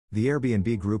The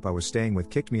Airbnb group I was staying with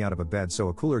kicked me out of a bed so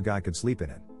a cooler guy could sleep in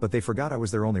it, but they forgot I was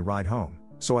their only ride home,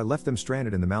 so I left them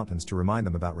stranded in the mountains to remind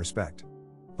them about respect.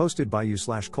 Posted by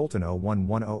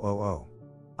you/Colton011000.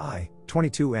 I,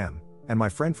 22M, and my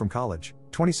friend from college,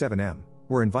 27M,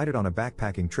 were invited on a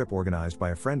backpacking trip organized by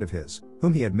a friend of his,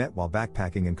 whom he had met while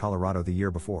backpacking in Colorado the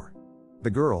year before.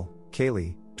 The girl,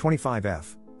 Kaylee,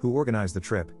 25F, who organized the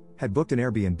trip, had booked an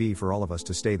Airbnb for all of us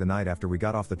to stay the night after we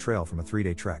got off the trail from a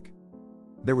 3-day trek.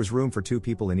 There was room for 2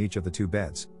 people in each of the 2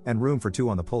 beds, and room for 2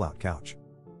 on the pull-out couch.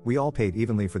 We all paid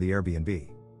evenly for the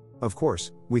Airbnb. Of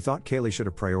course, we thought Kaylee should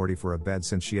have priority for a bed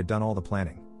since she had done all the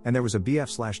planning, and there was a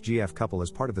BF/GF couple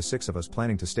as part of the 6 of us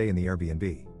planning to stay in the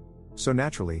Airbnb. So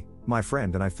naturally, my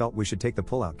friend and I felt we should take the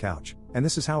pull-out couch, and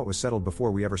this is how it was settled before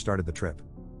we ever started the trip.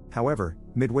 However,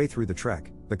 midway through the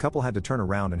trek, the couple had to turn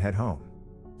around and head home.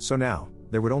 So now,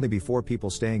 there would only be 4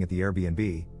 people staying at the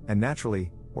Airbnb, and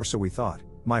naturally, or so we thought,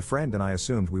 my friend and I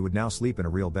assumed we would now sleep in a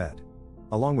real bed.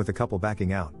 Along with the couple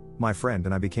backing out, my friend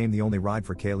and I became the only ride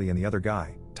for Kaylee and the other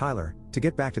guy, Tyler, to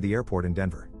get back to the airport in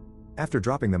Denver. After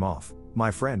dropping them off, my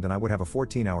friend and I would have a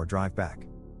 14-hour drive back.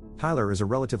 Tyler is a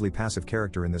relatively passive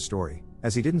character in this story,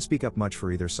 as he didn't speak up much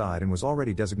for either side and was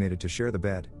already designated to share the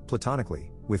bed,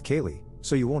 platonically, with Kaylee,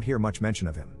 so you won't hear much mention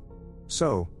of him.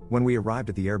 So, when we arrived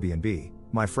at the Airbnb,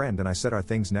 my friend and I set our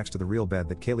things next to the real bed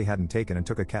that Kaylee hadn't taken and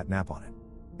took a cat nap on it.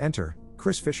 Enter,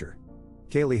 Chris Fisher.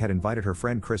 Kaylee had invited her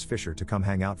friend Chris Fisher to come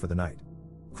hang out for the night.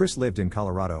 Chris lived in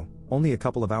Colorado, only a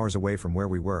couple of hours away from where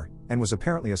we were, and was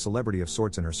apparently a celebrity of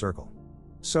sorts in her circle.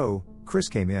 So, Chris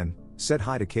came in, said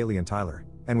hi to Kaylee and Tyler,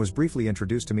 and was briefly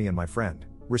introduced to me and my friend,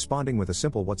 responding with a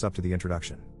simple "what's up" to the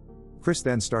introduction. Chris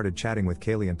then started chatting with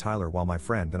Kaylee and Tyler while my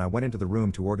friend and I went into the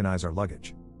room to organize our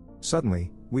luggage.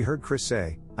 Suddenly, we heard Chris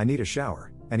say, "I need a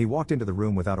shower," and he walked into the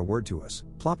room without a word to us,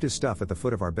 plopped his stuff at the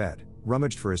foot of our bed,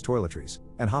 rummaged for his toiletries,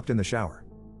 and hopped in the shower.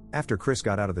 After Chris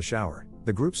got out of the shower,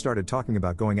 the group started talking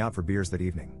about going out for beers that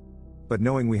evening. But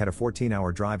knowing we had a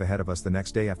 14-hour drive ahead of us the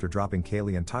next day after dropping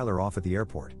Kaylee and Tyler off at the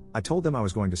airport, I told them I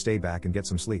was going to stay back and get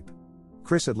some sleep.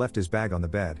 Chris had left his bag on the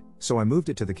bed, so I moved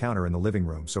it to the counter in the living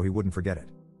room so he wouldn't forget it.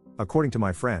 According to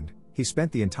my friend, he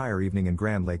spent the entire evening in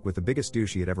Grand Lake with the biggest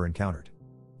douche he had ever encountered.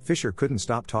 Fisher couldn't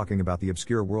stop talking about the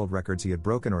obscure world records he had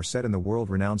broken or set in the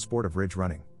world-renowned sport of ridge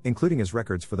running, including his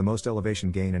records for the most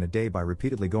elevation gain in a day by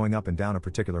repeatedly going up and down a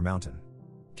particular mountain.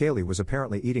 Kaylee was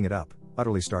apparently eating it up,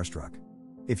 utterly starstruck.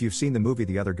 If you've seen the movie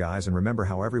The Other Guys and remember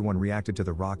how everyone reacted to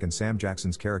The Rock and Sam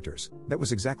Jackson's characters, that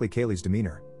was exactly Kaylee's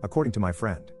demeanor, according to my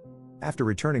friend. After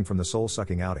returning from the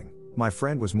soul-sucking outing, my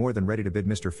friend was more than ready to bid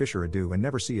Mr. Fisher adieu and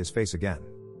never see his face again.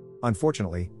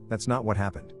 Unfortunately, that's not what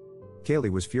happened.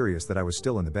 Kaylee was furious that I was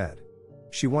still in the bed.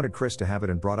 She wanted Chris to have it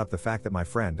and brought up the fact that my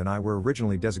friend and I were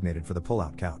originally designated for the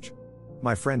pull-out couch.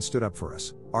 My friend stood up for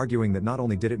us, arguing that not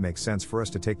only did it make sense for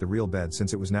us to take the real bed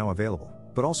since it was now available,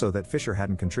 but also that Fisher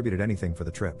hadn't contributed anything for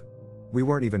the trip. We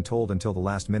weren't even told until the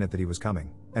last minute that he was coming,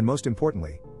 and most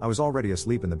importantly, I was already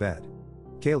asleep in the bed.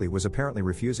 Kaylee was apparently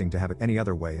refusing to have it any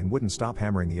other way and wouldn't stop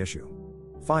hammering the issue.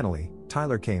 Finally,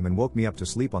 Tyler came and woke me up to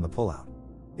sleep on the pull-out.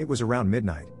 It was around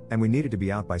midnight, and we needed to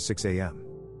be out by 6 a.m.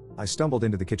 I stumbled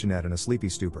into the kitchenette in a sleepy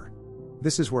stupor.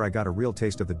 This is where I got a real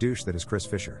taste of the douche that is Chris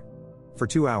Fisher. For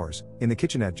 2 hours, in the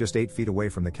kitchenette just 8 feet away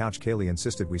from the couch Kaylee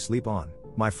insisted we sleep on,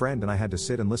 my friend and I had to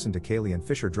sit and listen to Kaylee and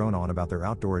Fisher drone on about their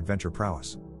outdoor adventure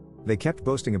prowess. They kept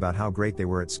boasting about how great they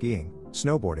were at skiing,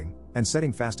 snowboarding, and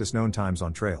setting fastest known times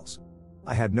on trails.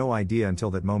 I had no idea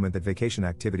until that moment that vacation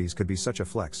activities could be such a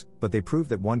flex, but they proved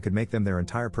that one could make them their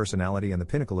entire personality and the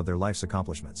pinnacle of their life's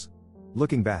accomplishments.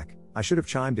 Looking back, I should have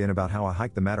chimed in about how I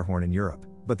hiked the Matterhorn in Europe,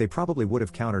 but they probably would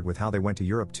have countered with how they went to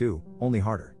Europe too, only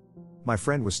harder. My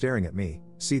friend was staring at me,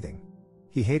 seething.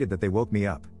 He hated that they woke me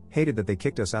up, hated that they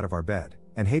kicked us out of our bed,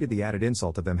 and hated the added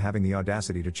insult of them having the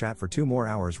audacity to chat for 2 more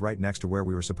hours right next to where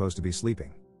we were supposed to be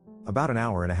sleeping. About an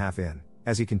hour and a half in,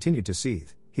 as he continued to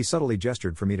seethe, he subtly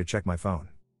gestured for me to check my phone.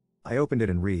 I opened it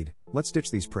and read, "Let's ditch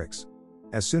these pricks."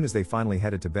 As soon as they finally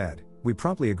headed to bed, we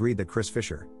promptly agreed that Chris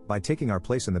Fisher, by taking our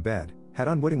place in the bed, had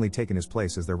unwittingly taken his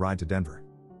place as their ride to Denver.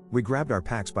 We grabbed our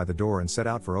packs by the door and set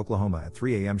out for Oklahoma at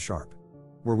 3 a.m. sharp.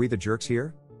 Were we the jerks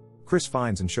here? Chris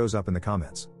finds and shows up in the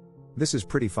comments. This is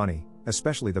pretty funny,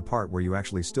 especially the part where you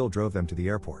actually still drove them to the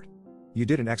airport. You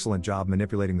did an excellent job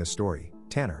manipulating this story,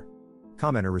 Tanner.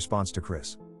 Commenter responds to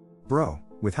Chris. Bro,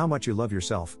 with how much you love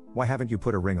yourself, why haven't you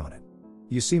put a ring on it?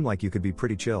 You seem like you could be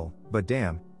pretty chill, but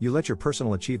damn, you let your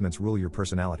personal achievements rule your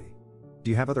personality.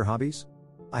 Do you have other hobbies?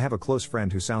 I have a close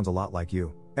friend who sounds a lot like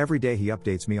you. Every day he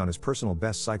updates me on his personal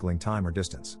best cycling time or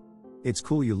distance. It's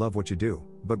cool you love what you do,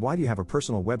 but why do you have a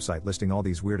personal website listing all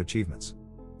these weird achievements?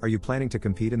 Are you planning to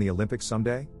compete in the Olympics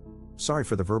someday? Sorry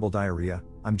for the verbal diarrhea,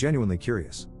 I'm genuinely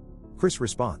curious. Chris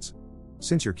responds.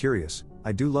 Since you're curious,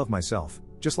 I do love myself,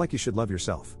 just like you should love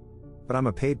yourself. But I'm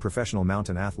a paid professional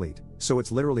mountain athlete, so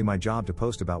it's literally my job to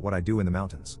post about what I do in the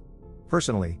mountains.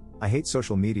 Personally, I hate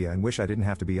social media and wish I didn't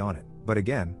have to be on it, but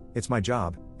again, it's my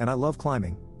job, and I love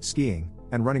climbing, skiing,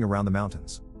 and running around the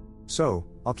mountains. So,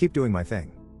 I'll keep doing my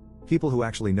thing. People who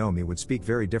actually know me would speak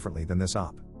very differently than this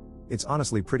op. It's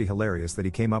honestly pretty hilarious that he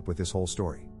came up with this whole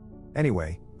story.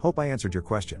 Anyway, hope I answered your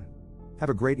question. Have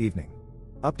a great evening.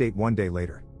 Update 1 day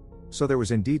later. So there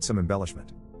was indeed some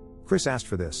embellishment. Chris asked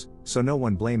for this, so no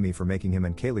one blame me for making him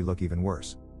and Kaylee look even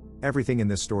worse. Everything in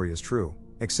this story is true,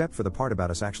 except for the part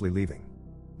about us actually leaving.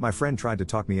 My friend tried to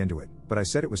talk me into it, but I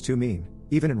said it was too mean,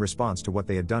 even in response to what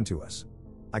they had done to us.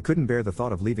 I couldn't bear the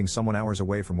thought of leaving someone hours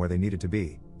away from where they needed to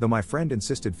be, though my friend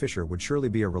insisted Fisher would surely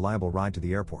be a reliable ride to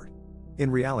the airport. In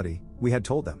reality, we had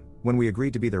told them, when we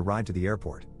agreed to be their ride to the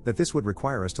airport, that this would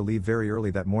require us to leave very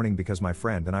early that morning because my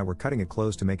friend and I were cutting it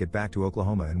close to make it back to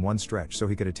Oklahoma in one stretch so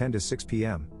he could attend his 6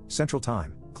 p.m. Central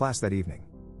Time class that evening.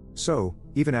 So,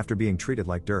 even after being treated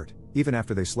like dirt, even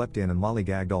after they slept in and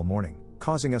lollygagged all morning,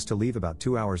 causing us to leave about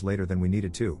 2 hours later than we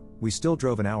needed to, we still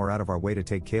drove an hour out of our way to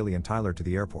take Kaylee and Tyler to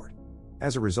the airport.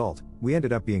 As a result, we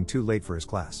ended up being too late for his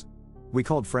class. We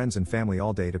called friends and family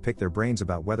all day to pick their brains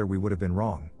about whether we would have been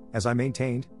wrong, as I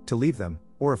maintained, to leave them,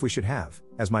 or if we should have,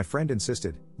 as my friend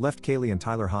insisted, left Kaylee and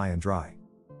Tyler high and dry.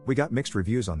 We got mixed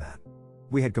reviews on that.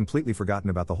 We had completely forgotten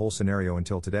about the whole scenario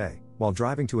until today, while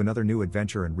driving to another new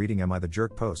adventure and reading Am I the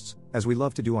Jerk posts, as we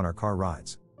love to do on our car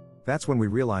rides. That's when we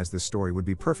realized this story would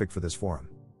be perfect for this forum.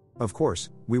 Of course,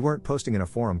 we weren't posting in a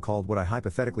forum called Would I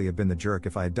Hypothetically Have Been the Jerk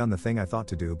If I Had Done the Thing I Thought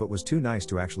to Do but was too nice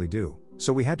to actually do,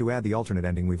 so we had to add the alternate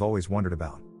ending we've always wondered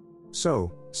about.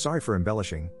 So, sorry for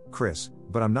embellishing, Chris,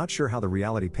 but I'm not sure how the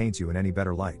reality paints you in any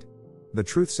better light. The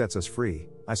truth sets us free,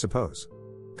 I suppose.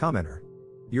 Commenter.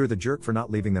 You're the jerk for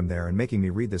not leaving them there and making me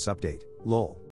read this update, lol.